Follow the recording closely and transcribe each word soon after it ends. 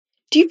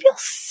Do you feel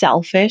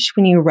selfish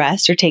when you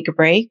rest or take a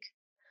break?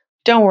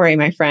 Don't worry,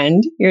 my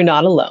friend, you're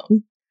not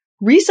alone.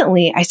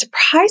 Recently, I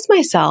surprised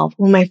myself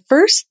when my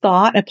first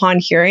thought upon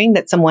hearing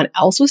that someone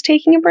else was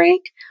taking a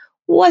break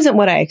wasn't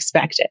what I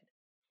expected.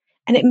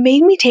 And it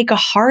made me take a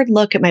hard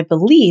look at my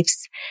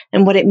beliefs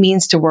and what it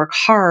means to work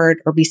hard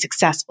or be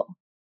successful.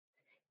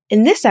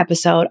 In this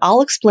episode,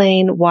 I'll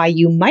explain why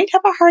you might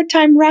have a hard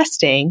time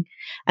resting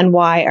and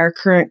why our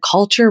current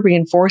culture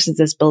reinforces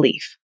this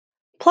belief.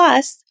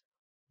 Plus,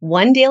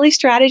 one daily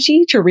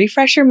strategy to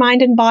refresh your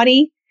mind and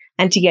body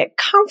and to get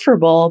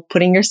comfortable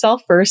putting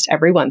yourself first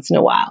every once in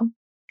a while.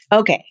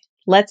 Okay,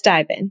 let's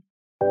dive in.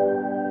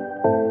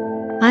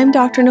 I'm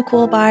Dr.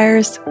 Nicole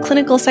Byers,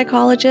 clinical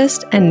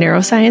psychologist and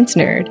neuroscience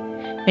nerd,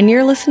 and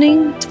you're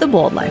listening to the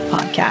Bold Life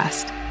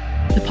Podcast,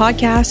 the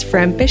podcast for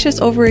ambitious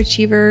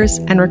overachievers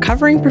and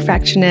recovering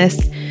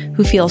perfectionists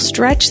who feel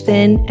stretched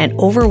thin and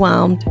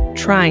overwhelmed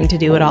trying to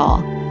do it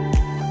all.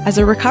 As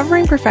a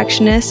recovering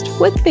perfectionist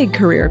with big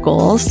career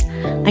goals,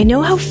 I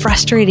know how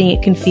frustrating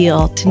it can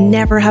feel to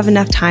never have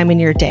enough time in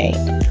your day,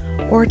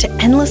 or to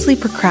endlessly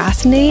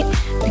procrastinate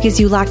because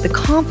you lack the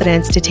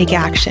confidence to take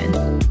action.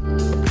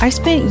 I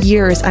spent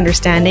years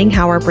understanding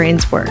how our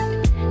brains work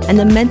and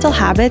the mental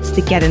habits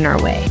that get in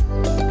our way.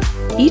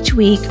 Each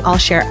week, I'll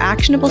share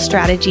actionable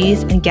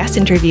strategies and guest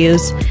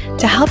interviews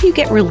to help you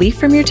get relief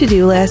from your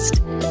to-do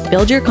list,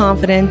 build your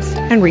confidence,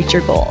 and reach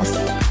your goals.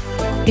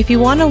 If you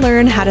want to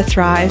learn how to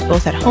thrive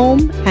both at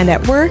home and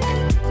at work,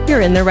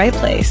 you're in the right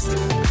place.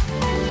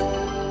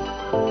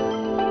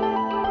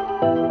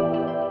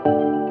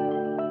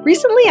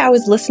 Recently, I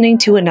was listening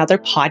to another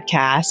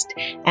podcast,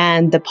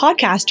 and the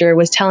podcaster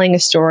was telling a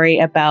story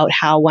about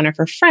how one of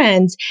her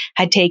friends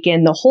had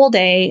taken the whole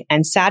day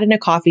and sat in a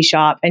coffee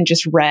shop and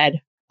just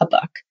read a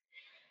book.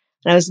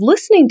 And I was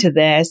listening to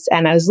this,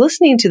 and I was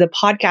listening to the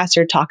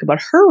podcaster talk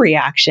about her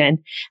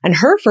reaction, and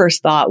her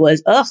first thought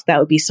was, ugh, that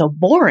would be so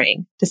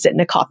boring to sit in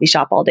a coffee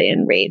shop all day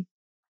and read.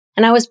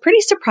 And I was pretty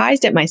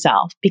surprised at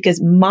myself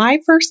because my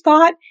first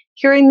thought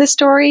hearing this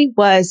story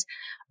was,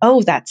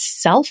 oh, that's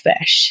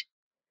selfish.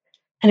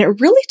 And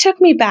it really took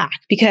me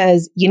back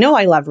because,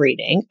 I love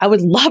reading. I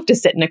would love to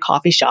sit in a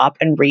coffee shop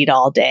and read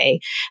all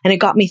day. And it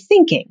got me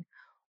thinking,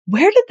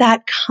 where did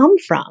that come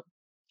from?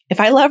 If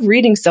I love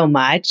reading so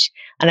much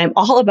and I'm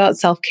all about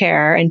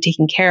self-care and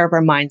taking care of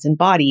our minds and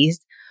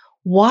bodies,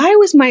 why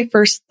was my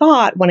first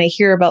thought when I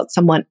hear about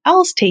someone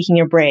else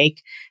taking a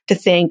break to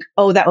think,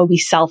 oh, that would be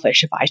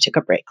selfish if I took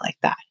a break like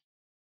that?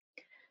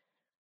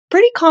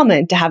 Pretty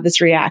common to have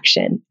this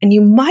reaction. And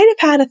you might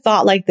have had a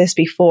thought like this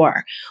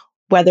before,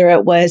 whether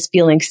it was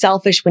feeling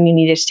selfish when you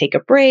needed to take a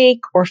break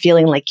or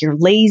feeling like you're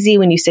lazy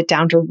when you sit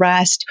down to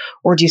rest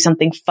or do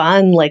something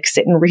fun like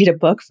sit and read a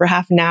book for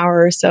half an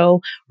hour or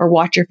so or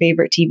watch your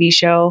favorite TV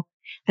show.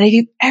 And if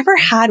you've ever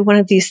had one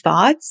of these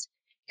thoughts,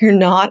 you're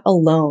not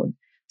alone.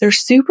 They're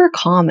super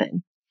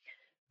common.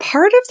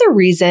 Part of the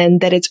reason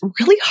that it's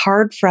really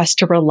hard for us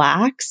to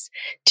relax,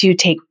 to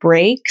take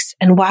breaks,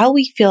 and while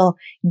we feel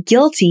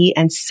guilty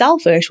and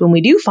selfish when we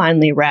do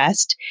finally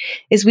rest,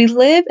 is we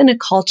live in a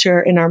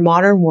culture in our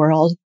modern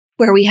world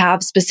where we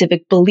have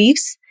specific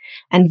beliefs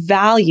and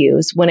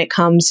values when it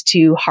comes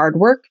to hard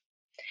work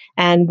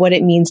and what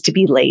it means to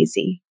be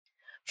lazy.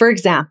 For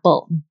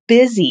example,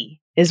 busy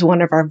is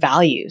one of our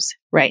values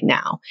right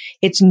now.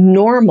 It's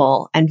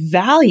normal and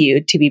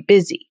valued to be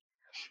busy.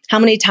 How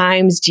many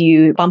times do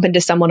you bump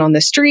into someone on the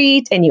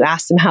street and you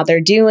ask them how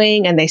they're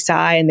doing and they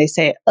sigh and they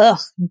say, ugh,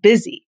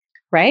 busy,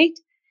 right?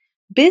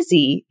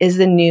 Busy is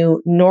the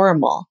new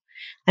normal.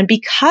 And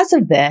because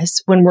of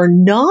this, when we're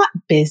not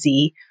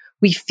busy,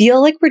 we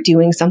feel like we're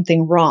doing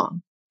something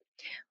wrong.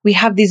 We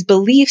have these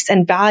beliefs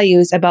and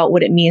values about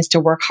what it means to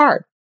work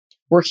hard.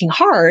 Working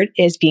hard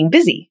is being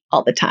busy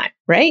all the time,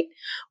 right?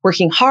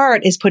 Working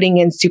hard is putting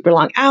in super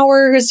long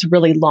hours,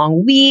 really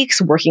long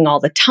weeks, working all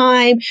the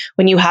time.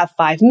 When you have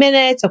 5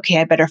 minutes,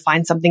 okay, I better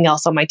find something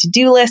else on my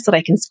to-do list that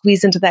I can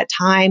squeeze into that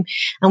time.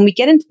 And we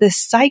get into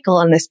this cycle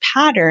and this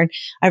pattern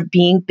of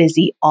being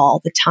busy all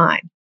the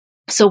time.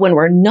 So when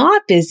we're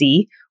not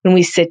busy, when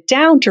we sit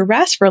down to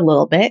rest for a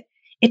little bit,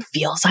 it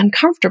feels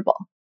uncomfortable.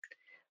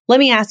 Let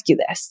me ask you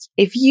this.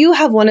 If you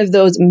have one of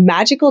those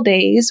magical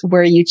days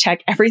where you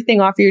check everything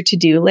off your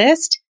to-do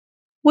list,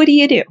 what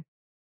do?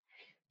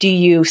 Do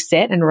you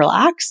sit and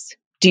relax?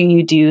 Do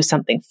you do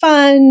something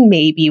fun?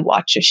 Maybe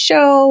watch a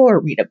show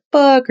or read a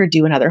book or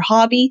do another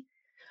hobby?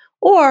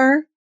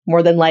 Or,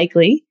 more than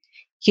likely,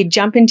 you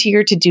jump into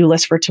your to-do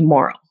list for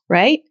tomorrow,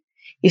 right?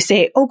 You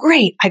say, oh,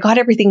 great, I got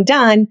everything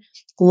done.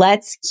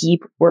 Let's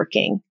keep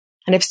working.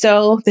 And if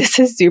so, this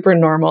is super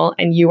normal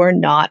and you are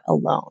not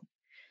alone.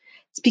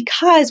 It's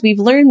because we've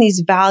learned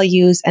these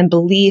values and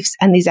beliefs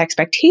and these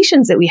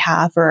expectations that we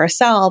have for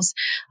ourselves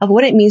of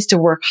what it means to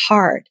work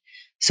hard.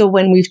 So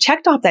when we've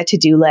checked off that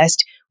to-do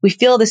list, we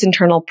feel this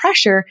internal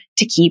pressure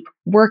to keep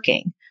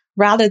working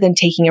rather than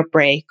taking a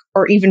break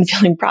or even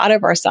feeling proud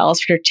of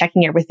ourselves for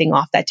checking everything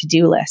off that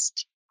to-do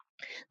list.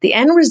 The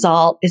end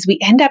result is we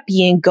end up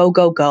being go,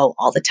 go, go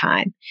all the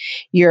time.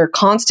 You're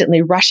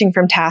constantly rushing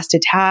from task to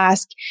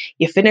task.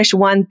 You finish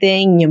one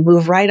thing, you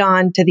move right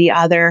on to the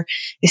other.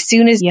 As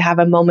soon as you have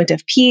a moment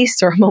of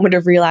peace or a moment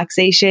of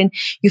relaxation,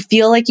 you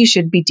feel like you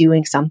should be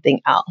doing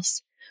something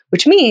else,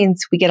 which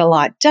means we get a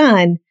lot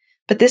done,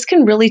 but this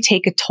can really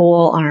take a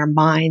toll on our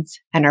minds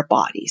and our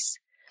bodies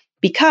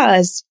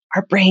because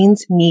our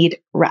brains need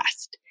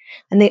rest.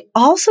 And they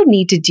also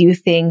need to do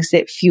things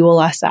that fuel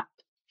us up.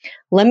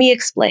 Let me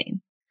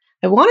explain.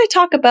 I want to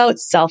talk about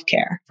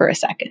self-care for a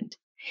second.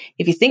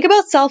 If you think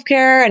about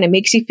self-care and it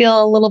makes you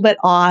feel a little bit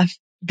off,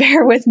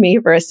 bear with me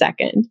for a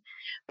second.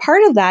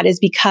 Part of that is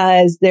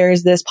because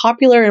there's this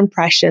popular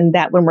impression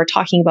that when we're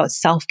talking about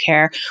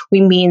self-care,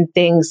 we mean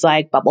things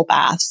like bubble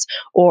baths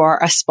or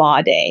a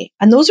spa day.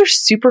 And those are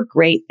super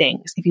great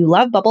things. If you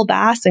love bubble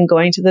baths and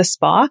going to the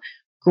spa,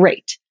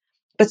 great.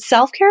 But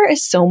self-care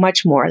is so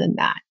much more than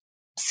that.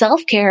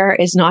 Self-care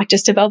is not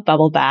just about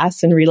bubble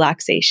baths and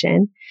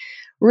relaxation.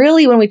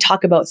 Really, when we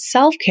talk about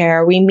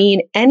self-care, we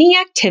mean any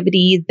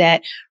activity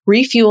that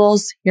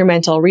refuels your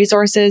mental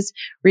resources,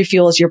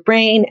 refuels your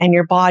brain and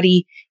your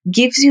body,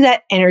 gives you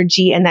that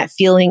energy and that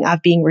feeling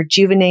of being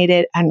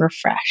rejuvenated and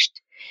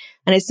refreshed.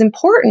 And it's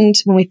important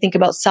when we think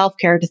about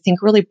self-care to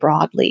think really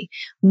broadly,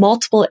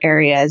 multiple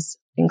areas,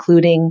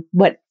 including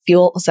what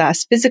fuels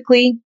us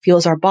physically,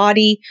 fuels our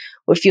body,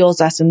 what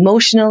fuels us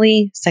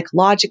emotionally,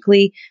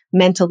 psychologically,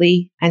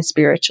 mentally, and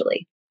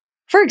spiritually.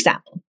 For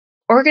example,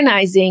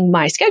 organizing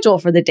my schedule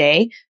for the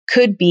day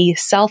could be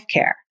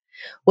self-care.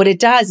 What it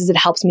does is it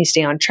helps me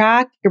stay on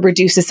track. It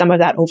reduces some of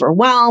that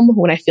overwhelm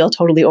when I feel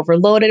totally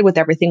overloaded with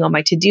everything on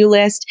my to-do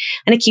list,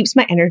 and it keeps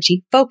my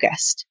energy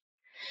focused.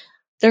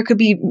 There could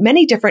be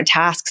many different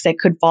tasks that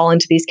could fall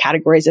into these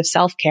categories of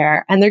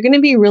self-care, and they're going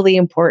to be really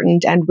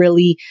important and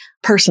really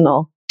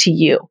personal to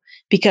you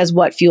because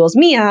what fuels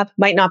me up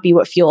might not be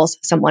what fuels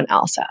someone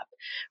else up.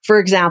 For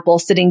example,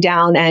 sitting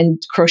down and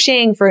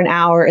crocheting for an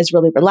hour is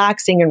really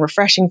relaxing and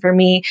refreshing for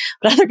me,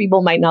 but other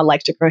people might not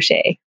like to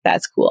crochet.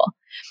 That's cool.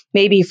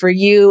 Maybe for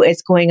you,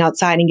 it's going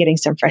outside and getting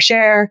some fresh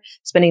air,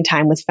 spending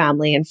time with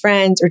family and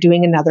friends, or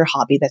doing another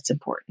hobby that's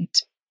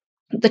important.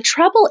 The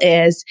trouble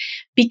is,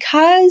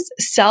 because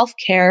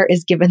self-care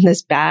is given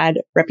this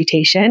bad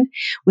reputation,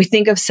 we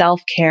think of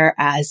self-care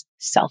as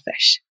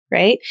selfish,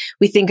 right?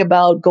 We think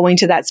about going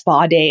to that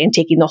spa day and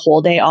taking the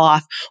whole day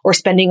off, or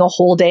spending a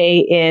whole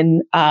day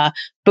in a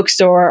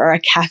bookstore or a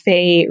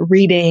cafe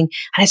reading.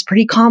 And it's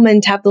pretty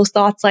common to have those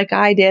thoughts like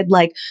I did,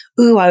 like,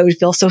 ooh, I would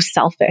feel so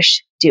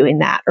selfish doing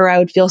that, or I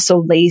would feel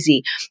so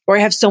lazy, or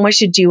I have so much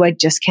to do, I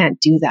just can't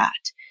do that.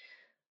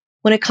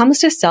 When it comes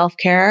to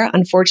self-care,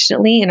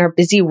 unfortunately, in our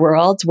busy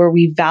worlds where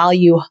we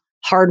value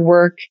hard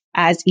work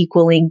as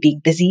equaling being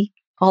busy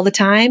all the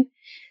time,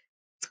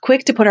 it's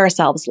quick to put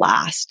ourselves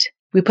last.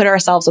 We put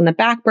ourselves on the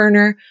back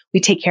burner. We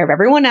take care of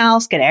everyone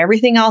else, get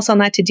everything else on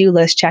that to-do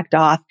list checked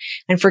off,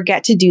 and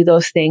forget to do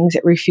those things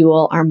that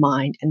refuel our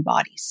mind and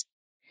bodies.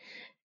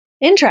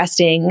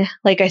 Interesting,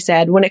 like I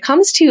said, when it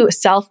comes to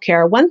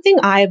self-care, one thing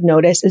I have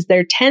noticed is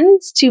there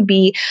tends to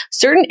be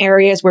certain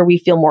areas where we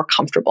feel more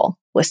comfortable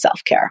with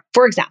self-care.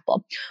 For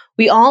example,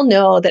 we all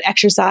know that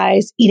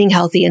exercise, eating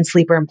healthy, and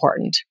sleep are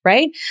important,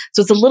 right?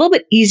 So it's a little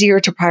bit easier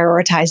to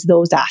prioritize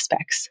those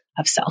aspects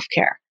of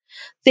self-care.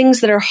 Things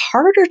that are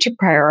harder to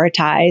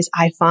prioritize,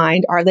 I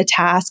find, are the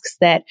tasks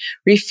that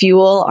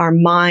refuel our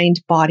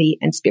mind, body,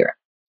 and spirit.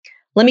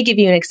 Let me give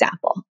you an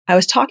example. I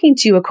was talking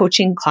to a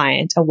coaching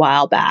client a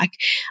while back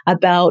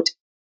about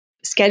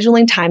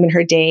scheduling time in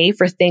her day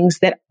for things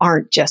that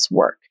aren't just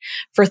work,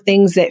 for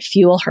things that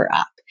fuel her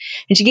up.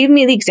 And she gave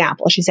me the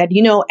example. She said,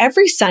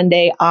 every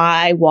Sunday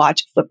I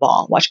watch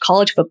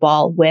college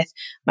football with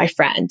my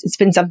friends. It's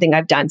been something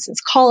I've done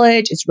since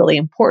college. It's really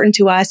important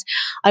to us.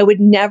 I would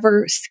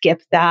never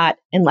skip that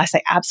unless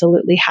I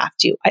absolutely have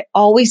to. I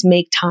always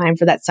make time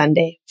for that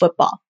Sunday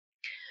football.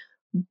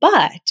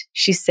 But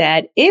she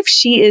said, if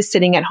she is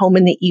sitting at home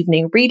in the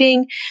evening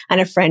reading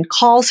and a friend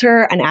calls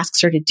her and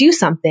asks her to do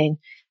something,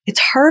 it's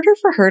harder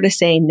for her to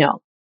say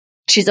no.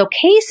 She's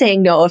okay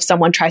saying no if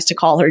someone tries to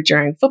call her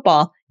during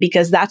football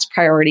because that's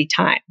priority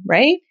time,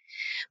 right?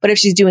 But if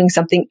she's doing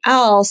something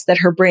else that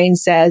her brain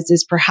says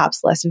is perhaps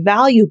less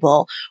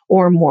valuable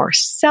or more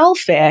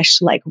selfish,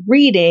 like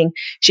reading,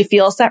 she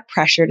feels that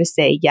pressure to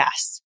say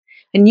yes.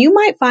 And you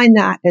might find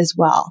that as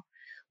well.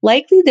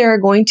 Likely there are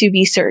going to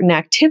be certain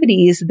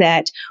activities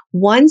that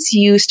once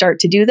you start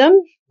to do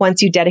them,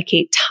 once you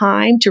dedicate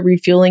time to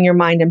refueling your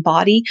mind and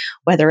body,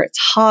 whether it's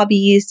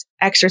hobbies,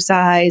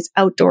 exercise,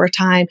 outdoor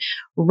time,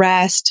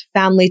 rest,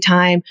 family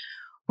time,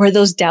 where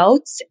those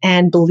doubts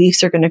and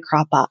beliefs are going to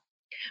crop up,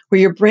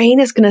 where your brain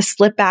is going to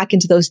slip back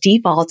into those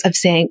defaults of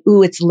saying,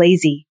 ooh, it's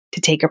lazy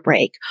to take a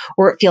break,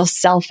 or it feels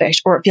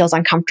selfish, or it feels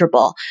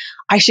uncomfortable.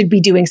 I should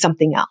be doing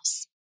something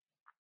else.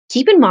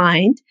 Keep in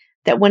mind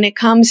that when it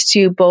comes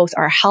to both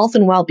our health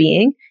and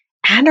well-being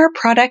and our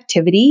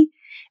productivity,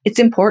 it's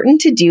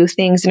important to do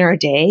things in our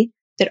day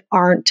that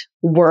aren't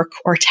work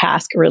or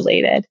task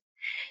related.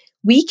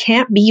 We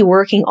can't be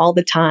working all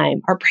the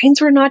time. Our brains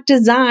were not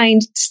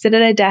designed to sit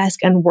at a desk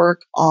and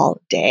work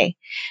all day.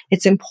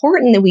 It's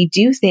important that we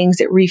do things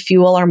that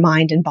refuel our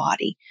mind and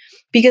body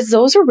because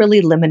those are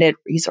really limited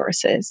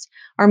resources.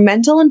 Our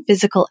mental and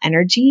physical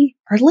energy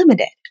are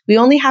limited. We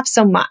only have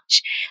so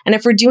much. And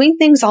if we're doing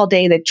things all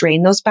day that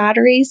drain those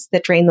batteries,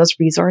 that drain those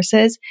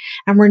resources,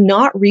 and we're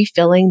not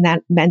refilling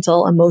that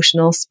mental,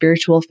 emotional,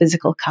 spiritual,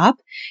 physical cup,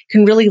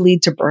 can really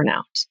lead to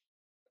burnout.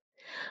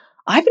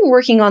 I've been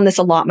working on this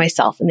a lot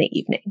myself in the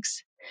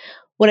evenings.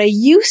 What I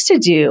used to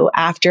do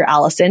after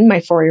Allison,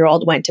 my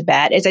 4-year-old, went to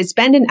bed is I'd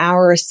spend an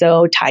hour or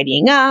so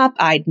tidying up.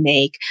 I'd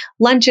make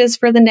lunches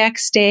for the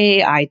next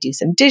day. I'd do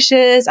some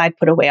dishes. I'd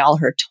put away all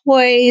her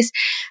toys.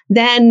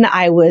 Then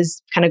I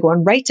was kind of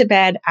going right to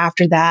bed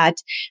after that,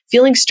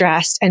 feeling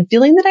stressed and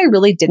feeling that I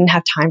really didn't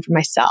have time for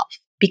myself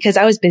because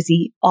I was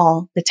busy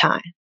all the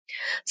time.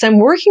 So I'm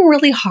working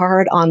really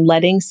hard on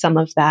letting some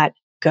of that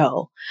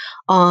go,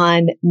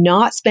 on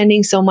not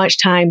spending so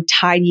much time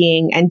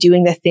tidying and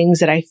doing the things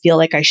that I feel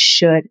like I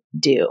should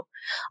do,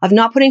 of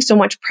not putting so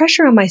much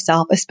pressure on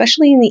myself,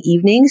 especially in the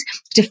evenings,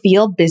 to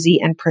feel busy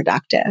and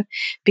productive,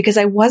 because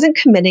I wasn't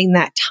committing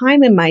that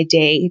time in my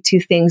day to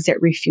things that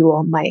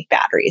refuel my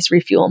batteries,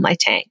 refuel my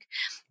tank,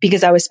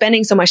 because I was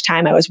spending so much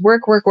time. I was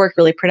work,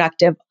 really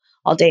productive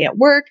all day at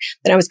work.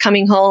 Then I was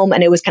coming home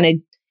and it was kind of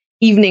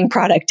evening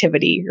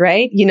productivity,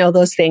 right? You know,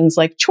 those things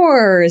like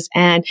chores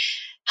and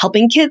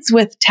helping kids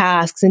with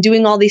tasks and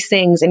doing all these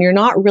things. And you're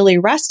not really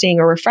resting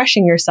or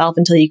refreshing yourself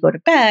until you go to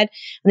bed.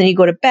 And then you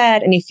go to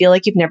bed and you feel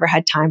like you've never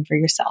had time for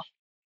yourself.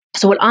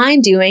 So what I'm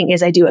doing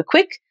is I do a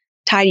quick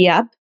tidy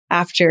up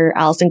after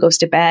Allison goes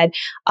to bed.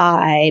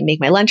 I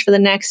make my lunch for the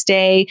next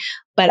day,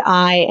 but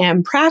I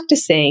am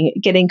practicing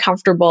getting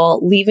comfortable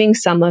leaving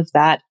some of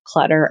that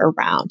clutter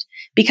around.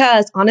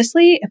 Because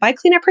honestly, if I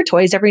clean up her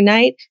toys every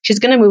night, she's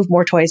going to move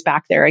more toys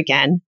back there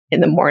again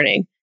in the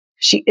morning.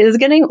 She is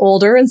getting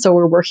older, and so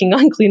we're working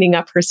on cleaning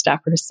up her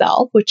stuff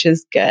herself, which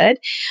is good.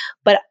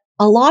 But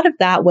a lot of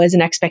that was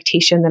an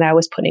expectation that I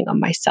was putting on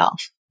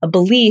myself, a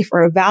belief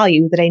or a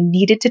value that I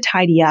needed to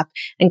tidy up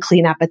and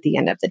clean up at the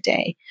end of the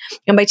day.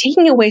 And by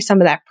taking away some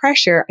of that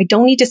pressure, I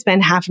don't need to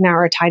spend half an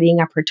hour tidying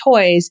up her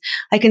toys.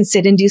 I can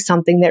sit and do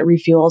something that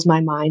refuels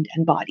my mind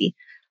and body,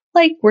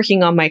 like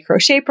working on my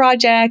crochet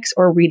projects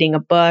or reading a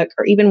book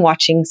or even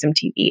watching some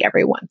TV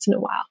every once in a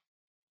while.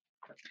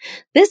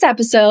 This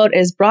episode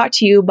is brought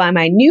to you by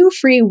my new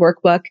free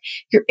workbook,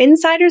 Your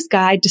Insider's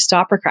Guide to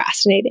Stop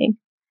Procrastinating.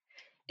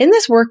 In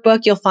this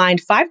workbook, you'll find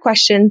 5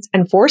 questions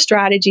and 4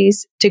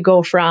 strategies to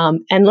go from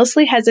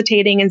endlessly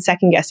hesitating and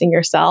second-guessing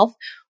yourself,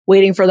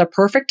 waiting for the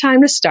perfect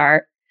time to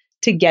start,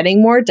 to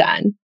getting more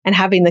done and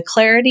having the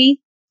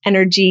clarity,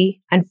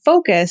 energy, and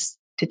focus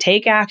to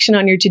take action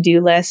on your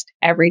to-do list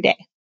every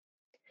day.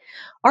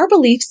 Our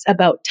beliefs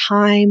about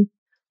time,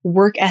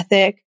 work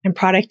ethic, and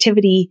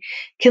productivity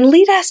can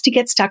lead us to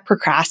get stuck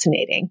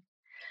procrastinating.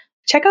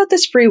 Check out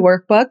this free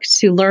workbook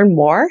to learn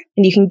more,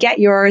 and you can get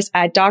yours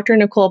at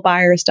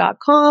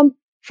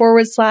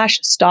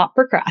drnicolebyers.com/stop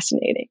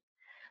procrastinating.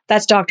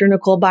 That's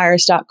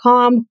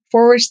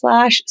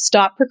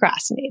drnicolebyers.com/stop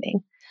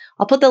procrastinating.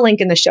 I'll put the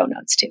link in the show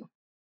notes too.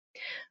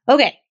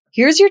 Okay,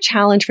 here's your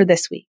challenge for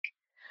this week.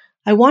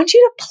 I want you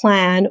to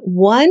plan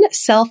one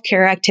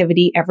self-care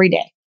activity every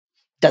day.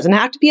 Doesn't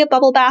have to be a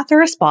bubble bath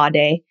or a spa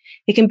day.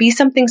 It can be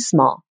something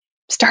small.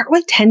 Start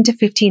with 10 to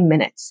 15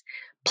 minutes.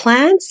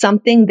 Plan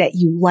something that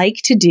you like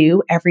to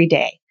do every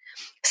day.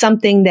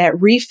 Something that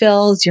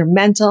refills your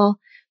mental,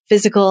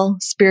 physical,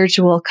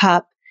 spiritual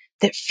cup,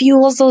 that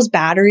fuels those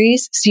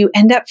batteries so you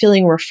end up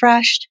feeling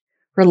refreshed,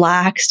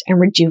 relaxed, and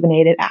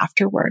rejuvenated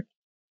afterward.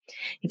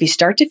 If you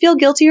start to feel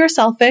guilty or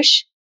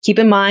selfish, keep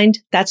in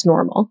mind that's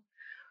normal.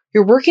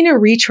 You're working to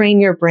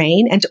retrain your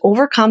brain and to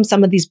overcome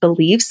some of these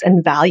beliefs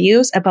and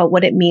values about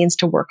what it means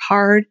to work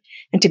hard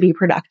and to be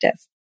productive.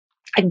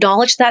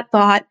 Acknowledge that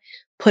thought,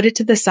 put it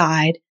to the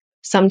side.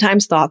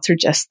 Sometimes thoughts are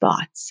just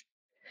thoughts.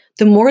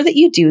 The more that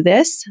you do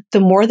this, the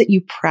more that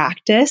you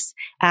practice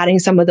adding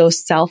some of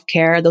those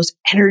self-care, those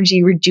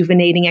energy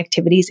rejuvenating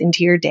activities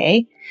into your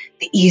day,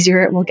 the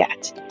easier it will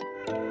get.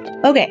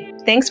 Okay,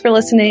 thanks for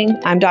listening.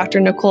 I'm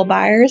Dr. Nicole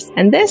Byers,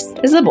 and this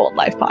is the Bold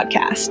Life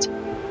Podcast.